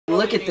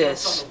look at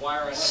this.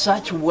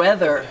 Such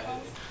weather.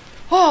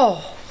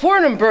 Oh,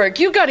 Vorenberg,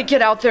 you gotta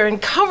get out there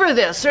and cover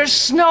this. There's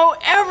snow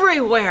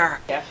everywhere.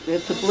 Yeah,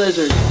 it's a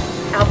blizzard.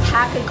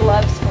 Alpaca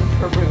gloves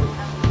from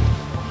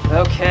Peru.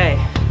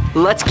 Okay,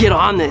 let's get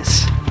on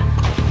this.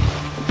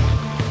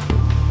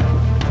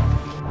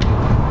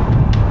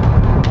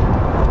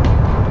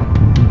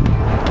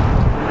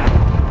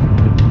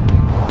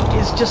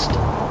 It's just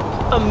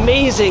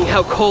amazing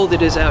how cold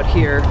it is out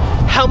here,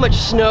 how much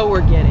snow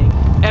we're getting.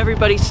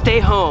 Everybody stay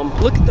home.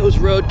 Look at those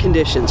road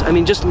conditions. I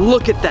mean, just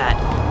look at that.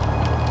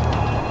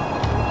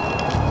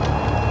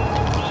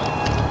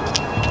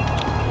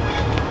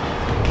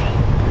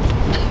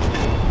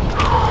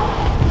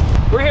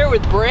 We're here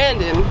with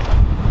Brandon,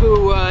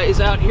 who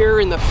is out here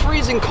in the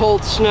freezing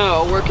cold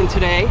snow working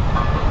today.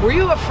 Were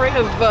you afraid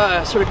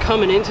of sort of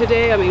coming in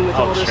today? I mean, with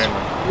all this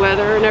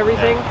weather and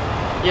everything?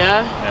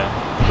 Yeah?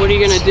 Yeah. What are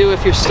you gonna do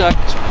if you're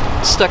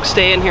stuck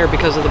staying here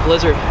because of the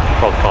blizzard?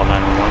 Probably call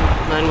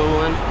 911.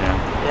 911?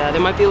 Yeah. Yeah, they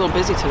might be a little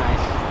busy tonight.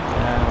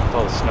 Yeah, with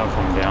all the snow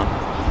coming down.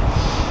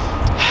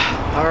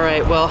 All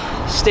right, well,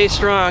 stay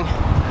strong.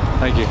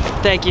 Thank you.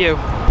 Thank you.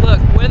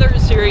 Look, weather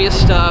is serious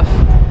stuff,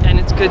 and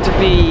it's good to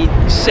be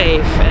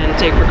safe and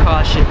take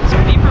precautions.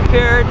 Be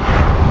prepared,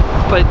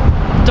 but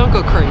don't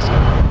go crazy.